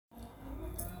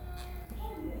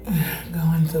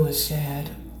going through a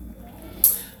shed.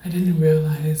 I didn't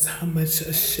realize how much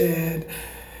a shed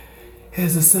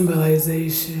is a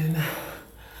symbolization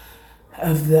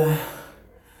of the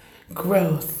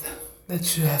growth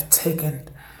that you have taken,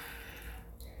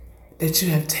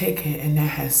 and that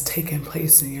has taken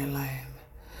place in your life.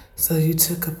 So you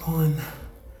took upon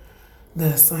the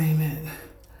assignment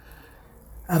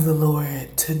of the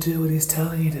Lord to do what He's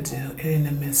telling you to do. And in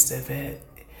the midst of it,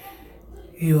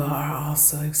 you are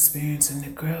also experiencing the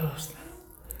growth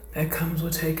that comes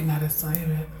with taking that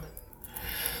assignment.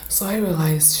 So I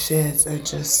realized sheds are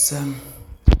just a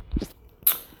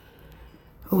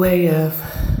way of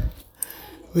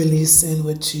releasing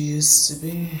what you used to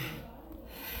be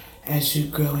as you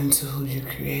grow into who you're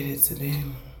created to be.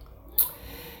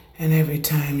 And every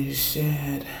time you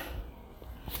shed,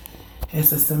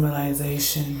 it's a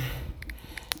symbolization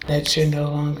that you're no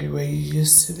longer where you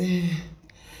used to be,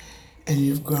 and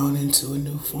you've grown into a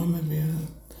new form of you.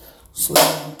 So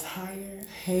I'm tired.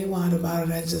 Hey, water bottle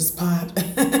that just popped.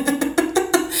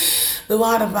 The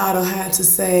water bottle had to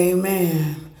say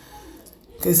amen,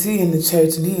 because he in the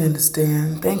church and he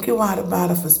understands. Thank you, water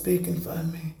bottle, for speaking for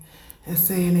me and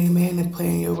saying amen and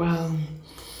playing your role.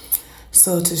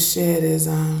 So to shed is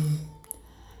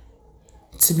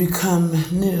to become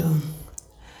new.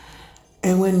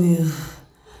 And when you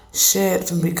shed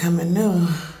from becoming new,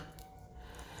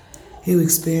 you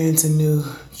experience a new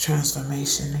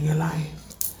transformation in your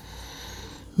life.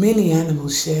 Many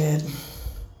animals shed,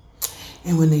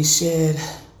 and when they shed,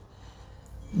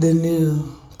 the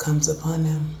new comes upon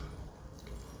them.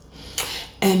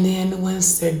 And then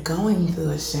once they're going through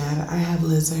a shed, I have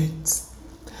lizards.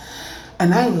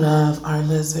 And I love our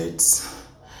lizards.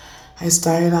 I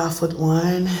started off with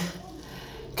one,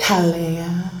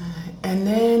 Kalea, and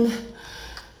then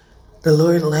the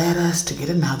Lord led us to get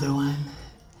another one.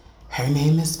 Her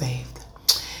name is Faith.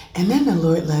 And then the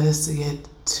Lord led us to get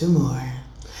two more.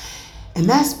 And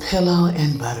that's Pillow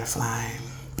and Butterfly.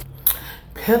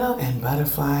 Pillow and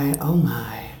Butterfly, oh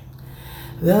my.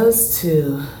 Those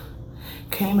two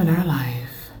came in our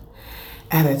life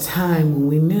at a time when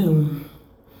we knew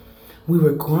we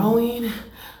were growing,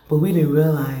 but we didn't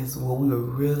realize what we were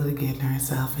really getting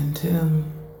ourselves into.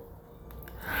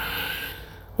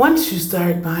 Once you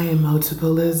start buying multiple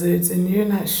lizards and you're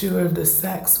not sure of the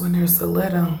sex when they're so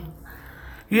little,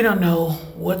 you don't know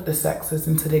what the sex is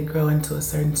until they grow into a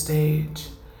certain stage.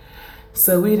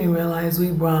 So we didn't realize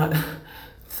we brought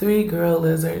 3 girl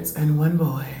lizards and 1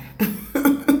 boy.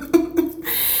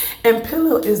 And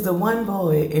Pillow is the one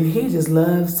boy, and he just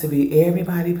loves to be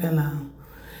everybody pillow.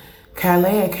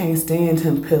 Kalea can't stand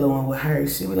him pillowing with her.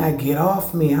 She be like, get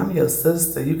off me. I'm your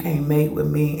sister. You can't mate with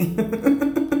me.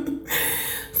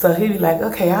 So he be like,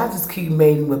 okay, I'll just keep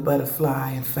mating with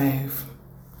Butterfly and Faith.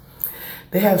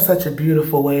 They have such a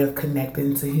beautiful way of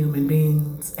connecting to human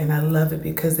beings. And I love it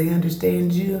because they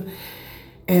understand you.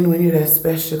 And when you're that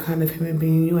special kind of human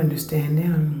being, you understand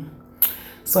them.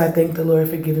 So I thank the Lord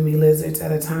for giving me lizards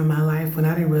at a time in my life when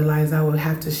I didn't realize I would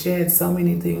have to shed so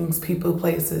many things, people,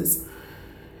 places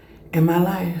in my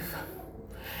life.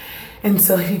 And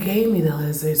so he gave me the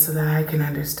lizards so that I can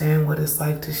understand what it's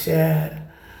like to shed.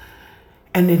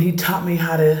 And then he taught me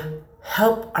how to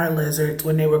help our lizards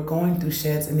when they were going through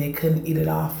sheds and they couldn't eat it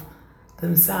off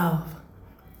themselves.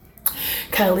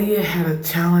 Kalea had a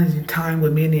challenging time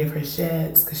with many of her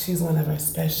sheds because she's one of our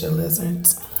special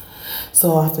lizards.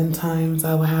 So oftentimes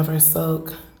I would have her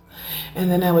soak, and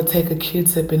then I would take a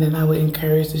Q-tip and then I would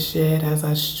encourage the shed as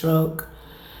I stroke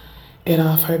it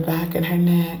off her back and her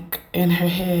neck and her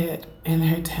head and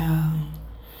her tail.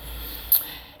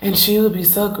 And she would be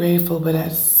so grateful, but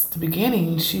at the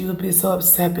beginning she would be so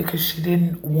upset because she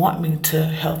didn't want me to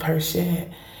help her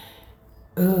shed.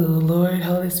 Ooh, Lord,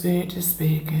 Holy Spirit, just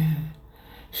speaking.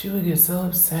 She would get so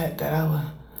upset that I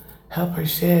would help her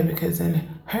shed because in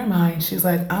her mind, she's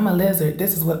like, I'm a lizard.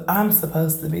 This is what I'm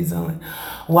supposed to be doing.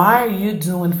 Why are you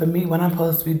doing for me what I'm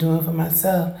supposed to be doing for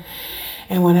myself?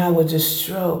 And when I would just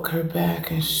stroke her back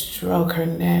and stroke her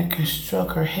neck and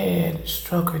stroke her head and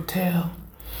stroke her tail,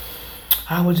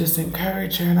 I would just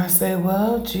encourage her. And I say,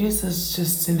 well, Jesus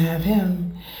just didn't have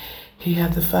him. He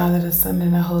had the Father, the Son,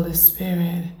 and the Holy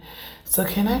Spirit. So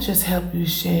can I just help you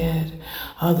shed?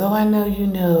 Although I know you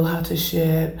know how to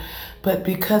shed, but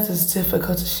because it's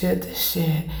difficult to shed this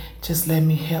shed, just let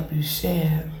me help you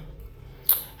shed.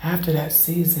 After that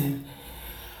season,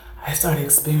 I started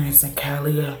experiencing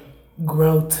Kalea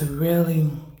grow to really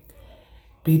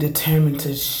be determined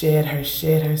to shed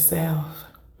herself.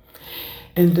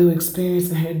 And through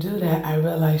experiencing her do that, I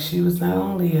realized she was not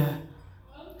only a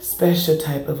special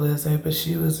type of lizard, but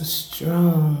she was a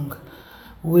strong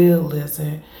wheeled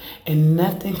lizard. And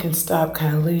nothing can stop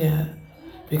Kalia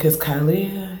because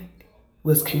Kalia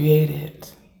was created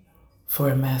for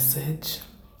a message.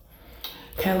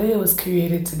 Kalia was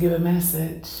created to give a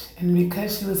message. And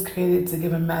because she was created to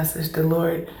give a message, the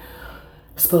Lord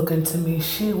spoken to me,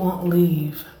 she won't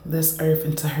leave this earth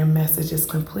until her message is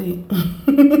complete.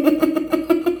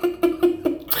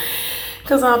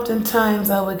 Because oftentimes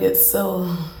I would get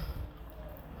so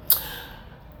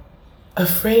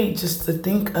afraid just to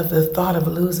think of the thought of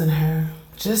losing her.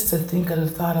 Just to think of the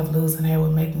thought of losing her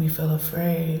would make me feel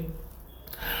afraid.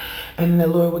 And the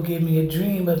Lord would give me a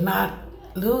dream of not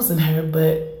losing her,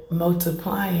 but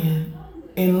multiplying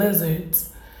in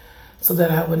lizards so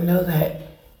that I would know that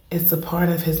it's a part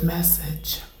of his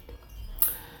message.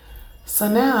 So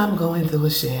now I'm going through a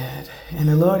shed. And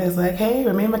the Lord is like, hey,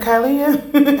 remember Kalia?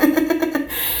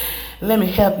 Let me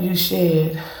help you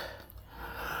shed.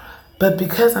 But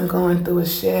because I'm going through a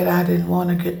shed, I didn't want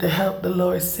to get the help the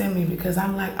Lord sent me because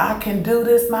I'm like, I can do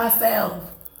this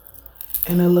myself.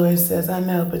 And the Lord says, I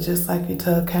know, but just like you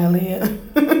told Kalia,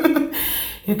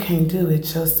 you can't do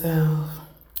it yourself.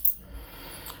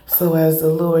 So as the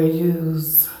Lord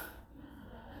used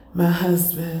my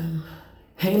husband,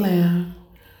 hey Lamb,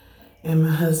 and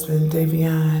my husband,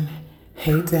 Davion,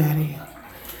 hey Daddy,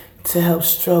 to help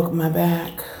stroke my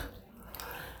back,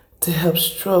 to help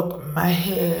stroke my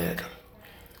head,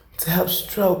 to help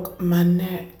stroke my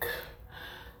neck,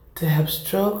 to help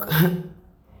stroke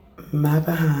my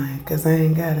behind, because I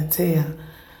ain't got a tail,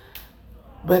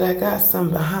 but I got some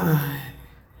behind,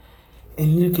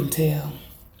 and you can tell.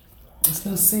 It's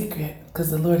no secret,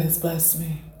 because the Lord has blessed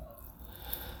me.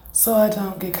 So I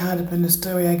don't get caught up in the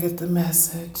story, I get the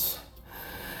message.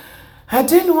 I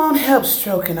didn't want help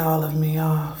stroking all of me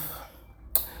off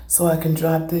so I can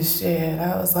drop this shed.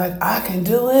 I was like, I can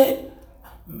do it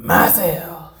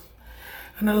myself.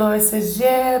 And the Lord says,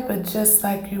 yeah, but just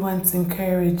like you once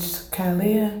encouraged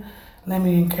Kalia, let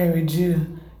me encourage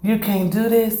you. You can't do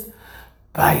this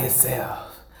by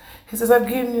yourself. He says, I've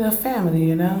given you a family,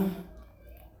 you know.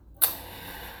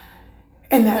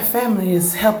 And that family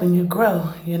is helping you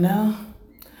grow, you know.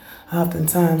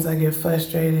 Oftentimes I get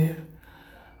frustrated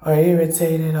or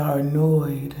irritated or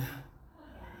annoyed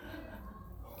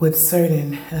with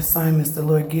certain assignments the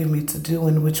Lord give me to do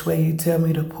and which way He tell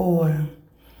me to pour.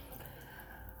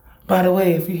 By the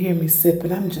way, if you hear me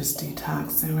sipping, I'm just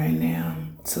detoxing right now.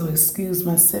 So excuse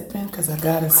my sipping because I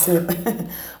gotta sip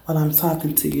while I'm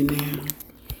talking to you now.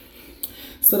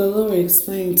 So the Lord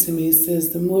explained to me, He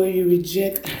says, the more you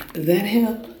reject that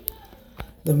help,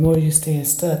 the more you stand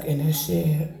stuck in that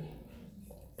shed.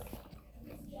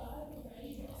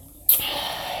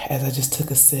 As I just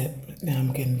took a sip, now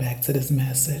I'm getting back to this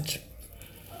message.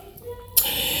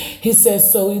 He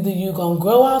says, so either you're going to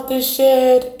grow out this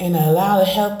shed and allow the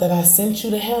help that I sent you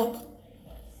to help,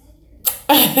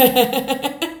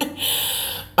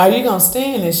 or you going to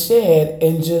stay in this shed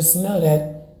and just know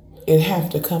that it have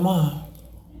to come off.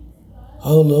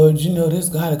 Oh, Lord, you know this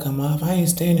got to come off. I ain't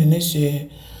staying in this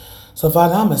shed. So,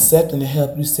 Father, I'm accepting the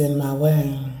help you send my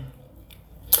way.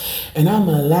 And I'm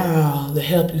going to allow the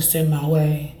help you send my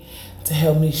way to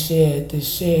help me shed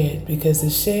this shed, because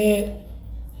the shed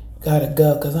got to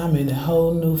go because I'm in a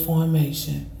whole new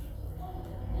formation.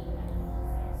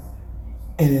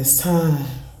 And it's time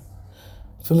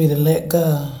for me to let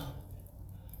go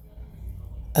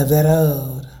of that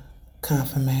old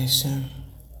confirmation.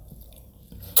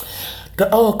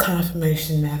 The old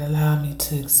confirmation that allowed me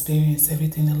to experience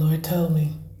everything the Lord told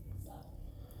me.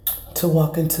 To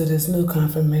walk into this new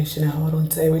confirmation and hold on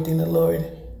to everything the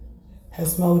Lord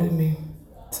has molded me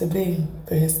to be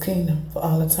for His kingdom for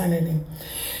all eternity.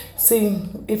 See,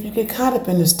 if you get caught up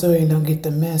in the story and don't get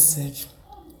the message,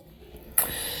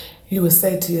 you would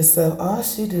say to yourself, all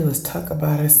she do is talk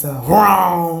about herself.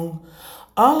 Wrong.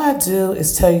 All I do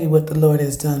is tell you what the Lord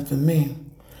has done for me.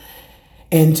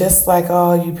 And just like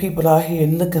all you people out here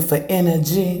looking for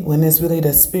energy when it's really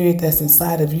the spirit that's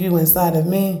inside of you, inside of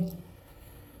me,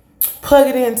 plug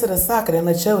it into the socket and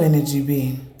let your energy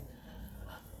be.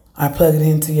 Or plug it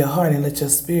into your heart and let your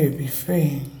spirit be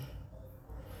free.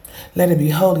 Let it be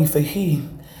holy for He,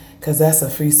 because that's a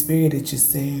free spirit that you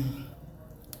see.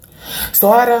 So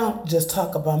I don't just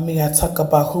talk about me, I talk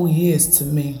about who He is to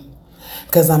me.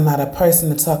 Because I'm not a person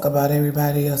to talk about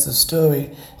everybody else's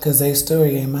story, because their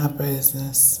story ain't my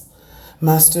business.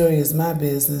 My story is my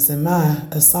business, and my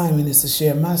assignment is to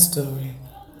share my story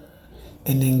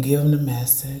and then give them the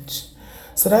message.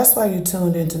 So that's why you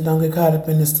tuned in to Don't Get Caught Up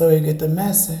in the Story, Get the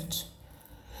Message.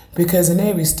 Because in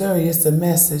every story, it's a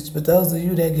message. But those of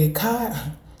you that get caught,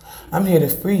 I'm here to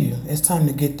free you. It's time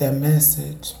to get that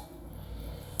message.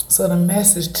 So the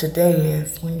message today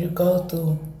is when you go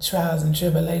through trials and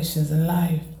tribulations in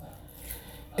life,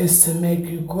 is to make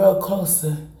you grow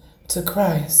closer to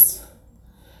Christ.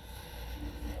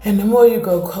 And the more you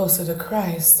go closer to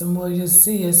Christ, the more you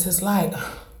see is his light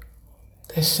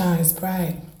that shines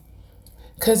bright.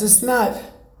 Because it's not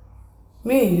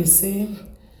me, you see.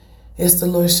 It's the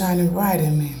Lord shining bright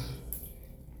in me.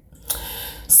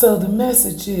 So the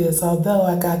message is, although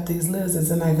I got these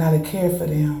lizards and I got to care for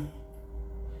them,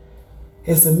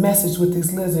 it's a message with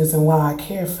these lizards and why I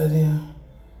care for them.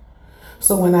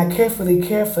 So when I carefully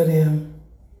care for them,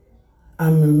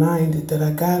 I'm reminded that I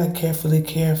got to carefully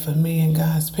care for me and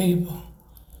God's people.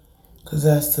 Because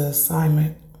that's the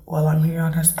assignment while I'm here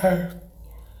on this earth.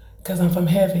 Because I'm from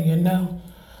heaven, you know.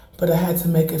 But I had to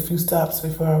make a few stops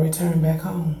before I return back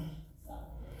home.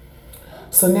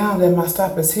 So now that my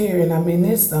stop is here and I'm in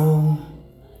this zone,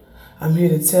 I'm here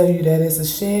to tell you that it's a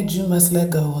shed you must let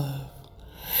go of.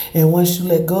 And once you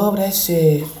let go of that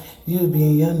shed, you'll be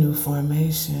in your new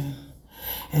formation.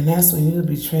 And that's when you'll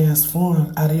be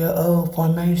transformed out of your old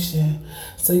formation.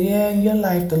 So yeah, in your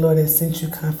life, the Lord has sent you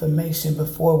confirmation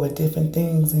before with different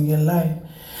things in your life.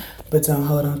 But don't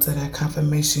hold on to that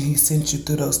confirmation. He sent you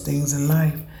through those things in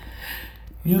life.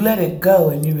 You let it go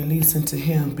and you release into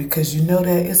him because you know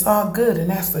that it's all good, and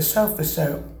that's for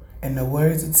sure. In the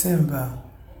words of Timbo.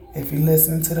 If you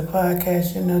listen to the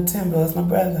podcast, you know Timbo is my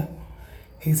brother.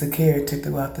 He's a character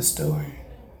throughout the story.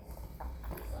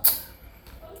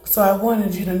 So I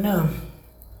wanted you to know,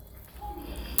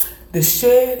 the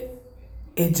shed,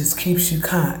 it just keeps you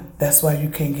caught. That's why you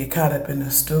can't get caught up in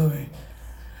the story.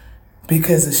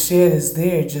 Because the shed is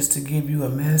there just to give you a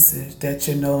message that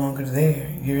you're no longer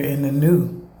there. You're in the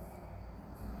new.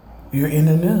 You're in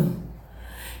the new.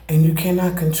 And you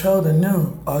cannot control the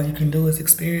new. All you can do is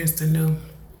experience the new.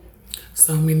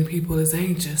 So many people is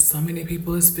anxious. So many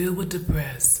people is filled with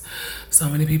depressed. So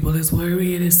many people is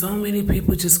worrying. And so many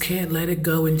people just can't let it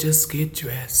go and just get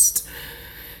dressed.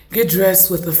 Get dressed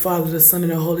with the Father, the Son,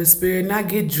 and the Holy Spirit. Not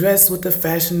get dressed with the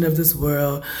fashion of this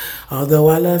world. Although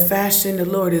I love fashion, the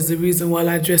Lord is the reason why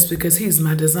I dress, because he's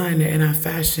my designer and I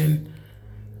fashion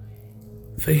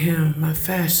for him. My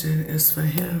fashion is for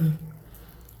him.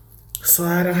 So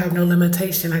I don't have no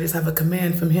limitation. I just have a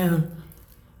command from him.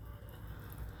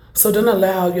 So don't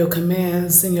allow your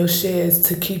commands and your sheds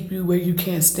to keep you where you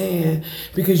can't stand,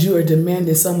 because you are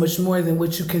demanding so much more than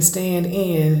what you can stand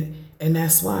in. And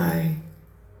that's why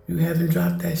you haven't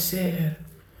dropped that shed.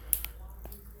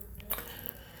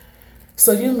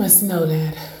 So you must know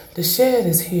that the shed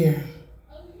is here,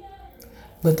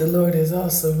 but the Lord is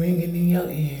also ringing in your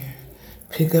ear.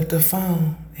 Pick up the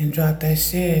phone and drop that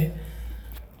shed.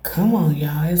 Come on,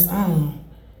 y'all, it's on.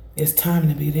 It's time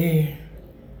to be there.